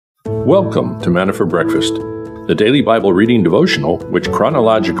Welcome to Manna for Breakfast, the daily Bible reading devotional which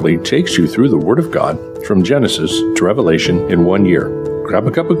chronologically takes you through the Word of God from Genesis to Revelation in 1 year. Grab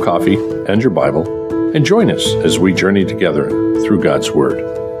a cup of coffee and your Bible and join us as we journey together through God's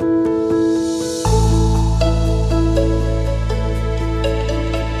Word.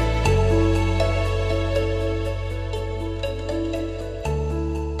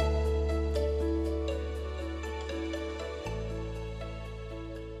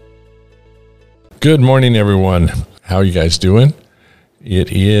 Good morning, everyone. How are you guys doing?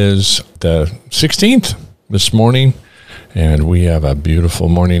 It is the 16th this morning, and we have a beautiful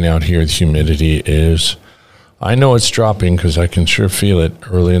morning out here. The humidity is, I know it's dropping because I can sure feel it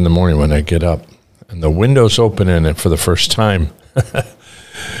early in the morning when I get up. And the window's open in it for the first time.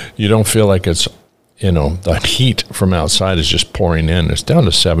 You don't feel like it's, the heat from outside is just pouring in. It's down to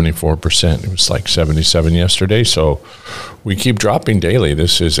 74%. It was like 77 yesterday, so we keep dropping daily.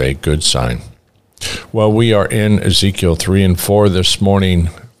 This is a good sign. Well, we are in Ezekiel 3 and 4 this morning,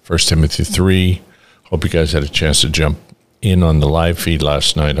 1 Timothy 3. Hope you guys had a chance to jump in on the live feed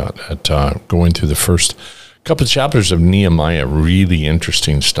last night at going through the first couple of chapters of Nehemiah. Really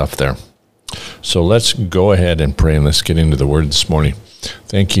interesting stuff there. So let's go ahead and pray, and let's get into the Word this morning.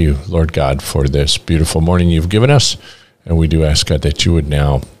 Thank you, Lord God, for this beautiful morning you've given us, and we do ask, God, that you would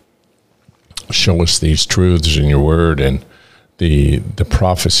now show us these truths in your Word and the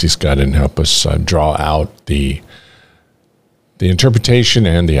prophecies, God, and help us draw out the interpretation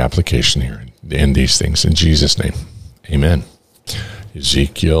and the application here in these things. In Jesus' name, amen.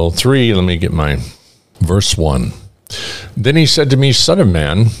 Ezekiel 3, let me get my verse 1. Then he said to me, Son of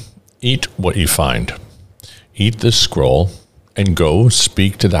man, eat what you find. Eat this scroll and go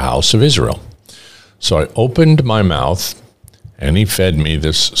speak to the house of Israel. So I opened my mouth, and he fed me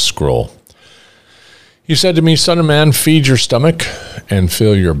this scroll. He said to me, Son of man, feed your stomach and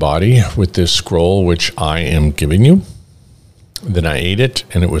fill your body with this scroll which I am giving you. Then I ate it,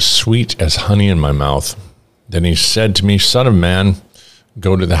 and it was sweet as honey in my mouth. Then he said to me, Son of man,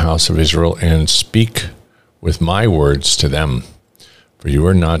 go to the house of Israel and speak with my words to them. For you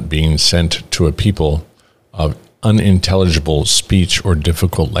are not being sent to a people of unintelligible speech or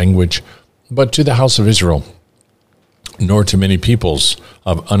difficult language, but to the house of Israel, nor to many peoples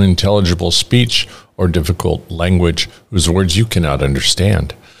of unintelligible speech or difficult language whose words you cannot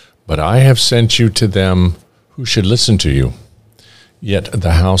understand. But I have sent you to them who should listen to you. Yet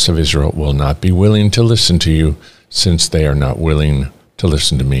the house of Israel will not be willing to listen to you, since they are not willing to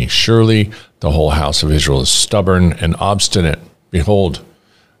listen to me. Surely the whole house of Israel is stubborn and obstinate. Behold,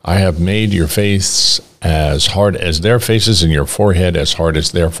 I have made your face as hard as their faces, and your forehead as hard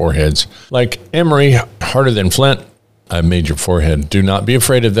as their foreheads. Like emery, harder than flint, I've made your forehead. Do not be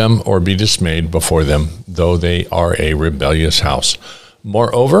afraid of them or be dismayed before them, though they are a rebellious house.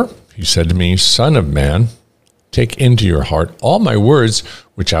 Moreover, he said to me, Son of man, take into your heart all my words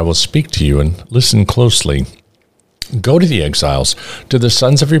which I will speak to you, and listen closely. Go to the exiles, to the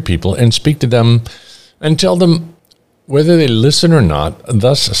sons of your people, and speak to them, and tell them whether they listen or not.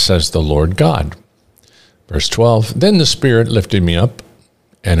 Thus says the Lord God. Verse 12, Then the Spirit lifted me up,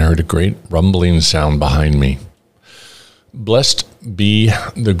 and I heard a great rumbling sound behind me. Blessed be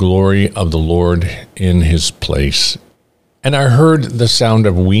the glory of the Lord in his place. And I heard the sound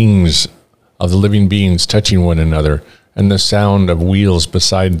of wings of the living beings touching one another, and the sound of wheels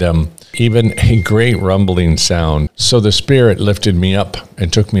beside them, even a great rumbling sound. So the Spirit lifted me up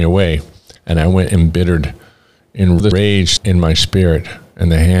and took me away, and I went embittered in rage in my spirit, and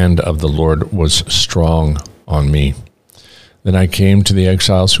the hand of the Lord was strong on me. Then I came to the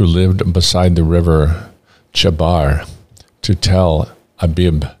exiles who lived beside the river Chebar, to Tel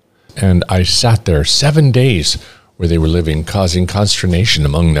Abib, and I sat there 7 days where they were living, causing consternation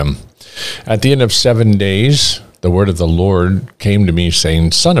among them. At the end of 7 days, the word of the Lord came to me,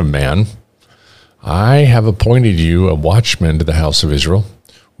 saying, Son of man, I have appointed you a watchman to the house of Israel.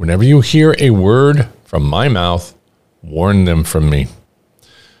 Whenever you hear a word from my mouth, warn them from me.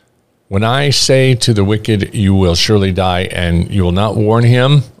 When I say to the wicked, you will surely die, and you will not warn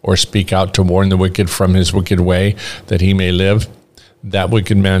him or speak out to warn the wicked from his wicked way, that he may live, that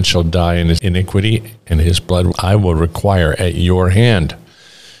wicked man shall die in his iniquity, and his blood I will require at your hand.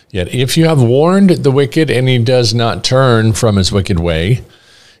 Yet if you have warned the wicked, and he does not turn from his wicked way,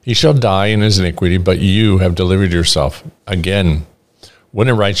 he shall die in his iniquity, but you have delivered yourself. Again, when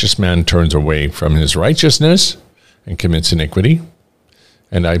a righteous man turns away from his righteousness and commits iniquity,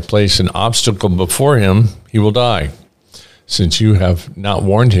 and I place an obstacle before him, he will die. Since you have not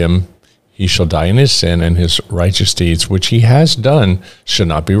warned him, he shall die in his sin, and his righteous deeds, which he has done, shall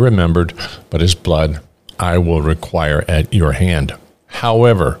not be remembered, but his blood I will require at your hand.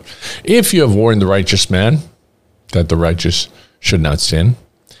 However, if you have warned the righteous man that the righteous should not sin,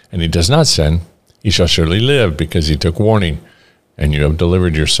 and he does not sin, he shall surely live, because he took warning, and you have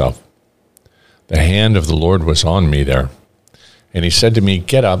delivered yourself. The hand of the Lord was on me there, and he said to me,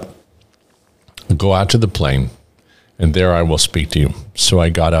 get up, go out to the plain, and there I will speak to you. So I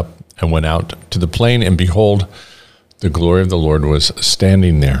got up and went out to the plain, and behold, the glory of the Lord was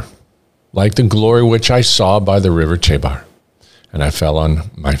standing there, like the glory which I saw by the river Chebar. And I fell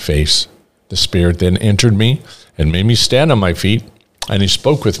on my face. The Spirit then entered me and made me stand on my feet, and he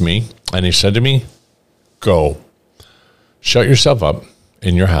spoke with me, and he said to me, go, shut yourself up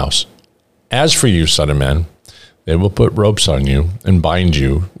in your house. As for you, son of man, they will put ropes on you and bind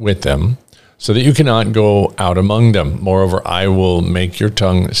you with them, so that you cannot go out among them. Moreover, I will make your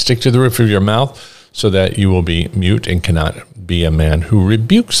tongue stick to the roof of your mouth, so that you will be mute and cannot be a man who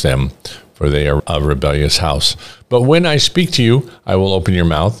rebukes them, for they are a rebellious house. But when I speak to you, I will open your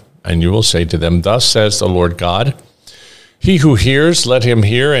mouth, and you will say to them, thus says the Lord God, he who hears, let him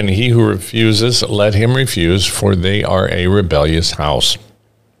hear, and he who refuses, let him refuse, for they are a rebellious house.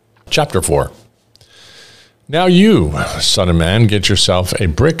 Chapter 4. Now you, son of man, get yourself a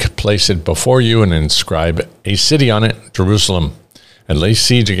brick, place it before you, and inscribe a city on it, Jerusalem, and lay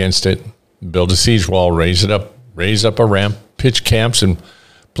siege against it. Build a siege wall, raise up a ramp, pitch camps, and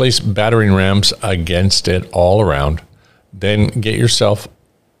place battering rams against it all around. Then get yourself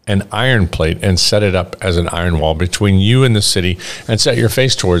an iron plate and set it up as an iron wall between you and the city, and set your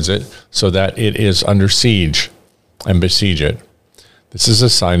face towards it, so that it is under siege, and besiege it. This is a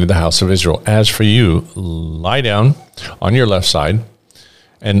sign of the house of Israel. As for you, lie down on your left side,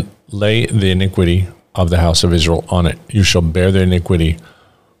 and lay the iniquity of the house of Israel on it. You shall bear their iniquity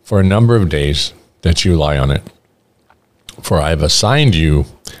for a number of days that you lie on it. For I have assigned you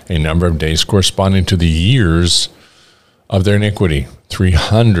a number of days corresponding to the years of their iniquity,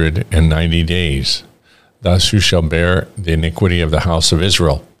 390 days. Thus you shall bear the iniquity of the house of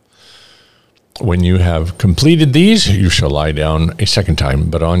Israel. When you have completed these, you shall lie down a second time,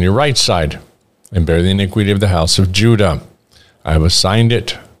 but on your right side, and bear the iniquity of the house of Judah. I have assigned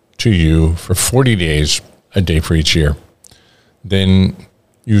it to you for 40 days, a day for each year. Then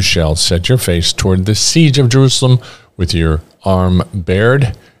you shall set your face toward the siege of Jerusalem with your arm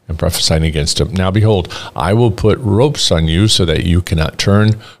bared, and prophesying against him. Now behold, I will put ropes on you, so that you cannot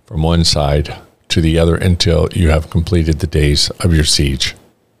turn from one side to the other until you have completed the days of your siege.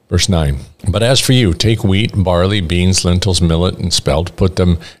 Verse 9, but as for you, take wheat, barley, beans, lentils, millet, and spelt, put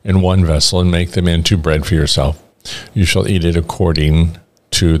them in one vessel, and make them into bread for yourself. You shall eat it according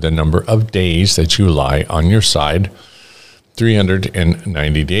to the number of days that you lie on your side,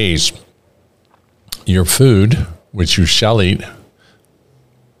 390 days. Your food, which you shall eat,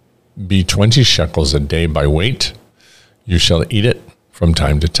 be 20 shekels a day by weight. You shall eat it from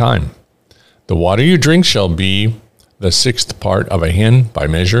time to time. The water you drink shall be the 6th part of a hin by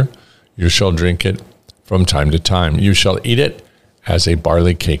measure. You shall drink it from time to time. You shall eat it as a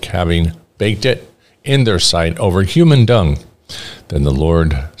barley cake, having baked it in their sight over human dung. Then the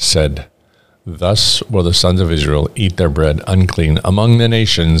Lord said, thus will the sons of Israel eat their bread unclean among the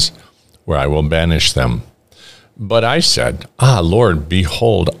nations where I will banish them. But I said, Lord,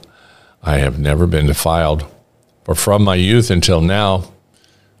 behold, I have never been defiled, for from my youth until now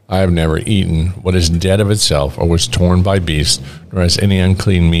I have never eaten what is dead of itself, or was torn by beasts, nor has any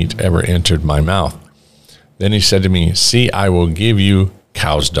unclean meat ever entered my mouth. Then he said to me, see, I will give you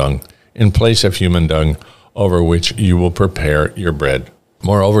cow's dung in place of human dung, over which you will prepare your bread.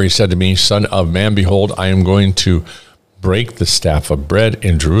 Moreover, he said to me, son of man, behold, I am going to break the staff of bread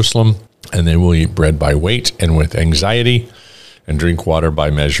in Jerusalem, and they will eat bread by weight and with anxiety, and drink water by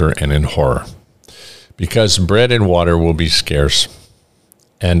measure and in horror. Because bread and water will be scarce,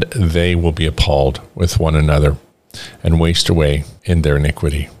 and they will be appalled with one another, and waste away in their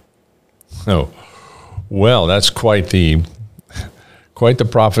iniquity. Oh, well, that's quite the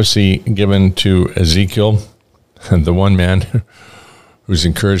prophecy given to Ezekiel, the one man who's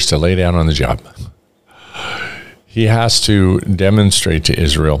encouraged to lay down on the job. He has to demonstrate to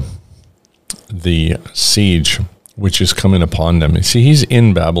Israel the siege which is coming upon them. You see, he's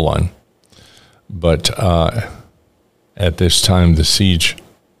in Babylon, but at this time the siege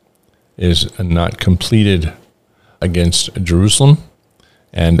is not completed against Jerusalem,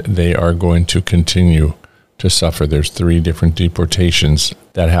 and they are going to continue to suffer. There's 3 different deportations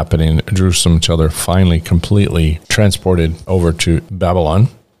that happen in Jerusalem until they're finally completely transported over to Babylon.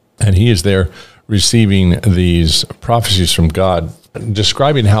 And he is there receiving these prophecies from God,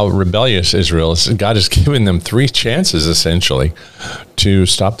 describing how rebellious Israel is. God has given them 3 chances, essentially, to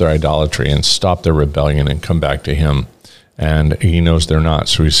stop their idolatry and stop their rebellion and come back to him. and he knows they're not.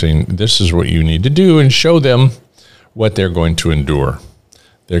 So he's saying, this is what you need to do, and show them what they're going to endure.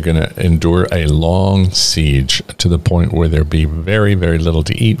 They're going to endure a long siege to the point where there'll be very, very little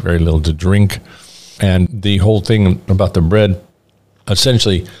to eat, very little to drink. And the whole thing about the bread,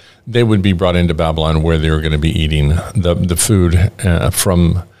 essentially, they would be brought into Babylon where they were going to be eating the food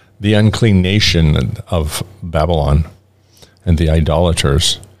from the unclean nation of Babylon and the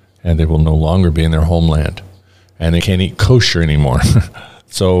idolaters, and they will no longer be in their homeland, and they can't eat kosher anymore.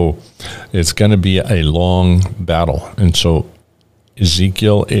 So it's going to be a long battle. And so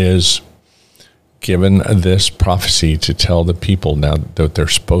Ezekiel is given this prophecy to tell the people now that they're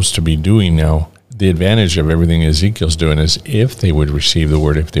supposed to be doing now. The advantage of everything Ezekiel's doing is if they would receive the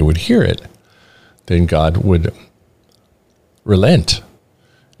word, if they would hear it, then God would relent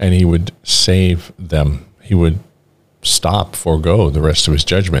and he would save them. He would forego the rest of his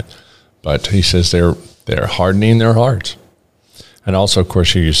judgment. But he says they're hardening their hearts. And also, of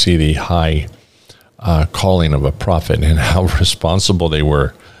course, here you see the high calling of a prophet and how responsible they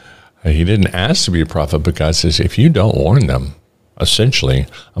were. He didn't ask to be a prophet, but God says, if you don't warn them, essentially,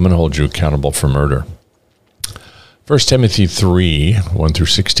 I'm going to hold you accountable for murder. 1 Timothy 3, 1 through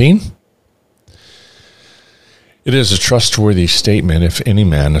 16. It is a trustworthy statement if any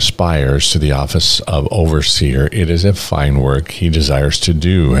man aspires to the office of overseer. It is a fine work he desires to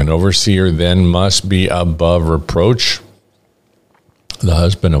do. An overseer then must be above reproach, the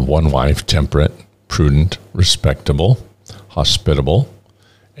husband of one wife, temperate, prudent, respectable, hospitable,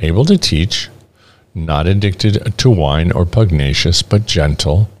 able to teach, not addicted to wine or pugnacious, but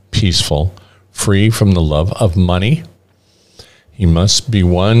gentle, peaceful, free from the love of money. He must be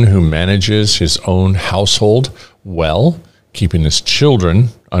one who manages his own household well, keeping his children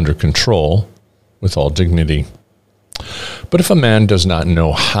under control with all dignity. But if a man does not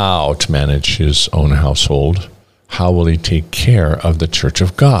know how to manage his own household, how will he take care of the church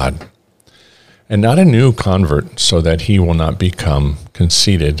of God? And not a new convert, so that he will not become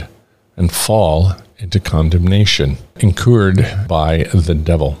conceited and fall into condemnation, incurred by the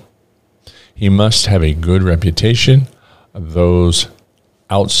devil. He must have a good reputation of those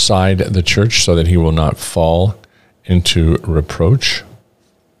outside the church, so that he will not fall into reproach.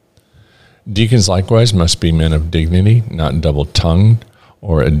 Deacons likewise must be men of dignity, not double-tongued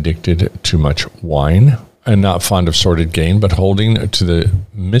or addicted to much wine, and not fond of sordid gain, but holding to the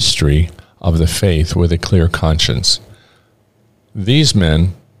mystery of the faith with a clear conscience. These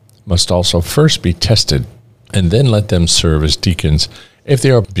men must also first be tested, and then let them serve as deacons if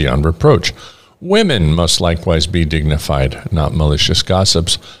they are beyond reproach. Women must likewise be dignified, not malicious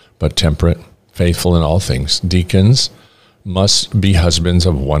gossips, but temperate, faithful in all things. Deacons must be husbands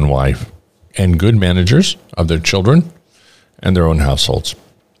of one wife, and good managers of their children and their own households.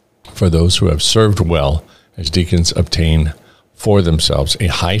 For those who have served well as deacons obtain for themselves a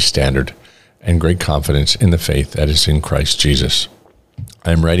high standard and great confidence in the faith that is in Christ Jesus.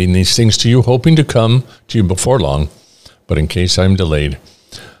 I am writing these things to you, hoping to come to you before long, but in case I am delayed,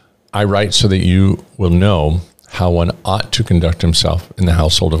 I write so that you will know how one ought to conduct himself in the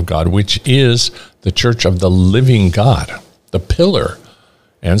household of God, which is the church of the living God, the pillar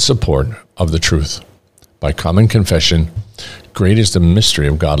and support of the truth. By common confession, great is the mystery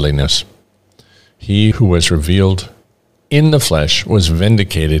of godliness. He who was revealed in the flesh was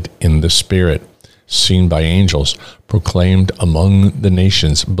vindicated in the spirit, seen by angels, proclaimed among the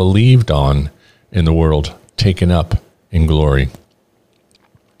nations, believed on in the world, taken up in glory.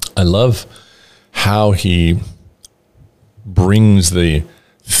 I love how he brings the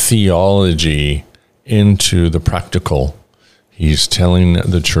theology into the practical. He's telling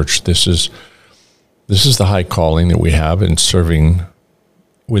the church this is the high calling that we have in serving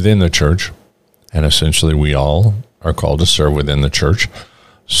within the church, and essentially we all are called to serve within the church.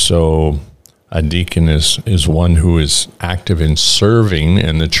 So a deacon is one who is active in serving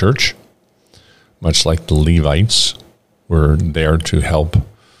in the church, much like the Levites were there to help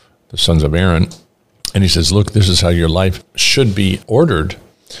the sons of Aaron. And he says, look, this is how your life should be ordered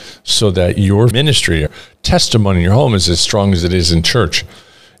so that your ministry, testimony in your home is as strong as it is in church.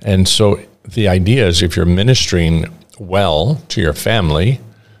 And so the idea is if you're ministering well to your family,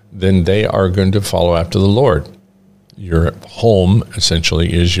 then they are going to follow after the Lord. Your home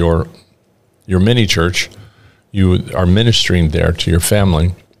essentially is your mini church. You are ministering there to your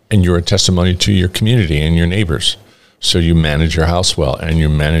family, and you're a testimony to your community and your neighbors. So you manage your house well, and you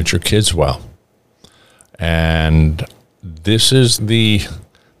manage your kids well. And this is the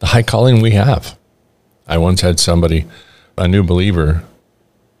high calling we have. I once had somebody, a new believer,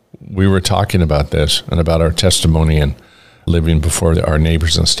 we were talking about this and about our testimony and living before our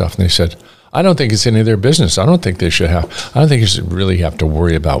neighbors and stuff. And they said, I don't think it's any of their business. I don't think you should really have to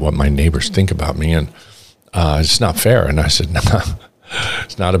worry about what my neighbors think about me. And it's not fair. And I said, no,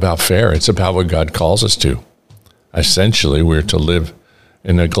 it's not about fair. It's about what God calls us to. Essentially, we're to live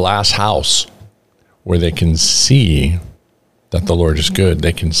in a glass house where they can see that the Lord is good.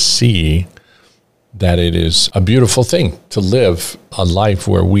 They can see that it is a beautiful thing to live a life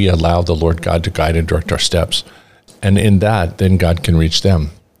where we allow the Lord God to guide and direct our steps. And in that, then God can reach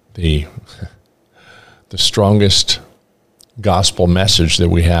them. The strongest gospel message that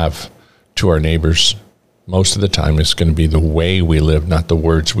we have to our neighbors most of the time is going to be the way we live, not the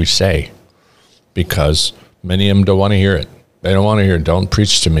words we say, because many of them don't want to hear it. They don't want to hear it. Don't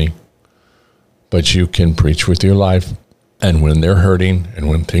preach to me. But you can preach with your life, and when they're hurting and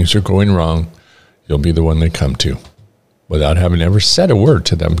when things are going wrong, you'll be the one they come to without having ever said a word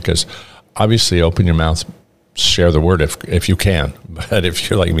to them, because obviously open your mouth, share the word if you can. But if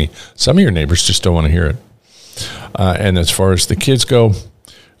you're like me, some of your neighbors just don't want to hear it. And as far as the kids go,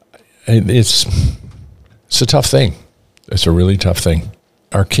 it's a tough thing. It's a really tough thing.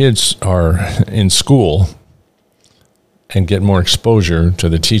 Our kids are in school and get more exposure to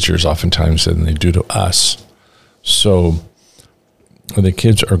the teachers oftentimes than they do to us. So the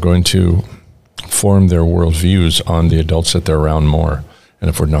kids are going to form their worldviews on the adults that they're around more. And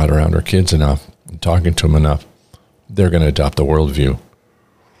if we're not around our kids enough and talking to them enough, they're going to adopt the worldview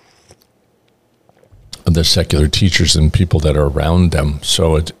of the secular teachers and people that are around them.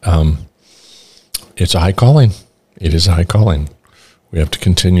 So it's a high calling. It is a high calling. We have to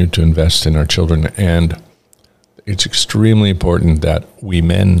continue to invest in our children, and it's extremely important that we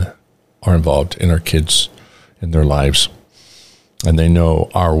men are involved in our kids, in their lives, and they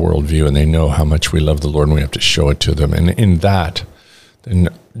know our worldview, and they know how much we love the Lord, and we have to show it to them. And in that, then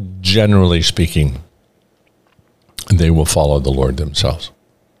generally speaking, they will follow the Lord themselves.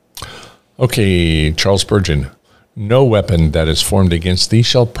 Okay, Charles Spurgeon, no weapon that is formed against thee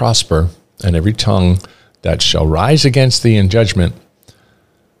shall prosper, and every tongue that shall rise against thee in judgment,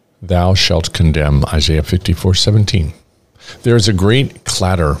 thou shalt condemn. Isaiah 54:17. There is a great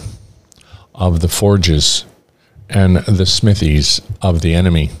clatter of the forges and the smithies of the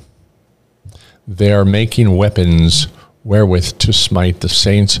enemy. They are making weapons wherewith to smite the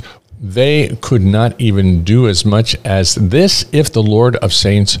saints. They could not even do as much as this if the Lord of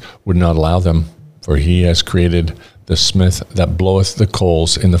saints would not allow them, for he has created the smith that bloweth the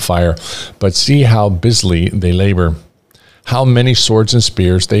coals in the fire. But see how busily they labor, how many swords and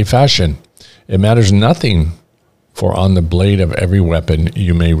spears they fashion. It matters nothing, for on the blade of every weapon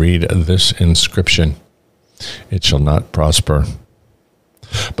you may read this inscription: it shall not prosper.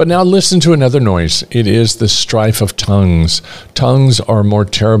 But now listen to another noise. It is the strife of tongues. Tongues are more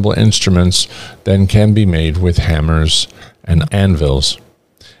terrible instruments than can be made with hammers and anvils,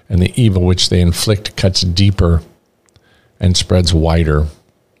 and the evil which they inflict cuts deeper and spreads wider.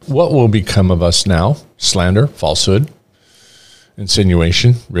 What will become of us now? Slander, falsehood,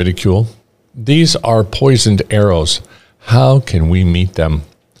 insinuation, ridicule. These are poisoned arrows. How can we meet them?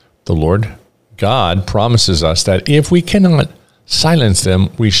 The Lord God promises us that if we cannot silence them,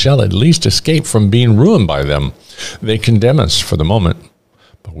 we shall at least escape from being ruined by them. They condemn us for the moment,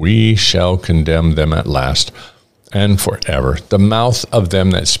 but we shall condemn them at last and forever. The mouth of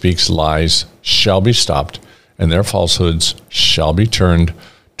them that speaks lies shall be stopped, and their falsehoods shall be turned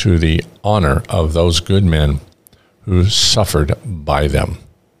to the honor of those good men who suffered by them.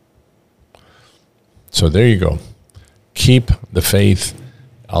 So there you go. Keep the faith.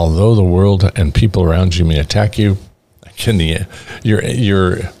 Although the world and people around you may attack you,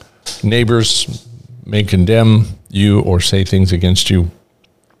 your neighbors may condemn you or say things against you,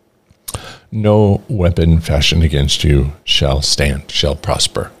 no weapon fashioned against you shall stand, shall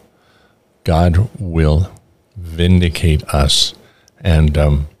prosper. God will vindicate us, and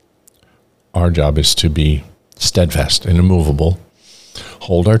our job is to be steadfast and immovable,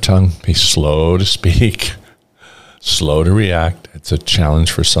 hold our tongue, be slow to speak, slow to react. It's a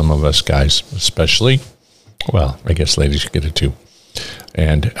challenge for some of us guys, especially. Well, I guess ladies, you get it too.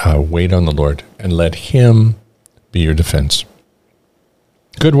 And wait on the Lord and let him be your defense.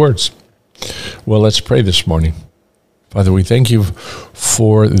 Good words. Well, let's pray this morning. Father, we thank you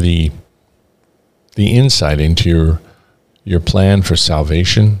for the insight into your plan for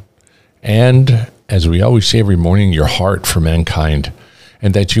salvation, and, as we always say every morning, your heart for mankind,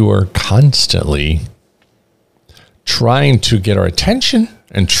 and that you are constantly trying to get our attention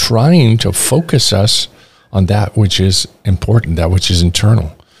and trying to focus us on that which is important, that which is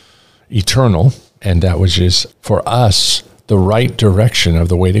eternal, and that which is, for us, the right direction of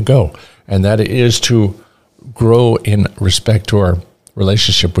the way to go. And that is to grow in respect to our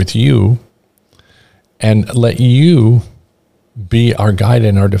relationship with you and let you be our guide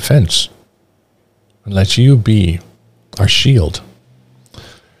and our defense. And let you be our shield.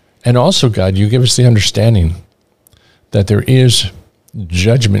 And also, God, you give us the understanding that there is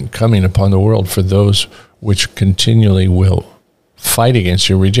judgment coming upon the world for those which continually will fight against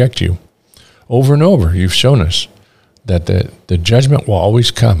you, reject you. Over and over, you've shown us that the judgment will always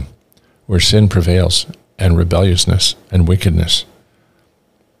come where sin prevails and rebelliousness and wickedness.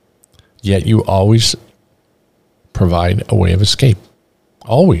 Yet you always provide a way of escape.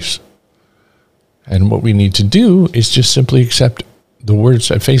 Always. And what we need to do is just simply accept the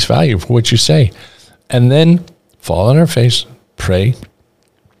words at face value for what you say. And then fall on our face, pray,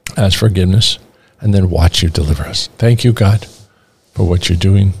 ask forgiveness, and then watch you deliver us. Thank you, God, for what you're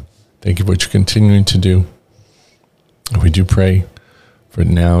doing. Thank you for what you're continuing to do. We do pray for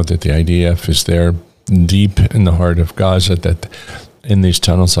now that the IDF is there deep in the heart of Gaza, that in these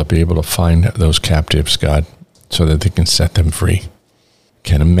tunnels I'll be able to find those captives, God, so that they can set them free.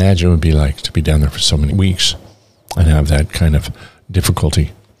 Can't imagine what it would be like to be down there for so many weeks and have that kind of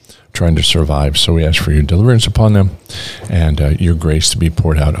difficulty trying to survive. So we ask for your deliverance upon them and your grace to be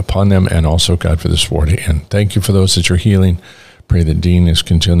poured out upon them, and also, God, for this war to end. Thank you for those that you're healing. Pray that Dean is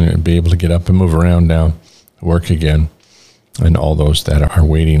continuing to be able to get up and move around now, work again, and all those that are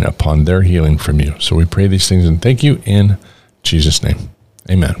waiting upon their healing from you. So we pray these things and thank you in Jesus' name.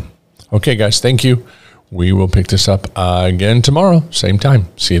 Amen. Okay, guys, thank you. We will pick this up again tomorrow, same time.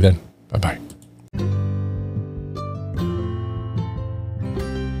 See you then. Bye-bye.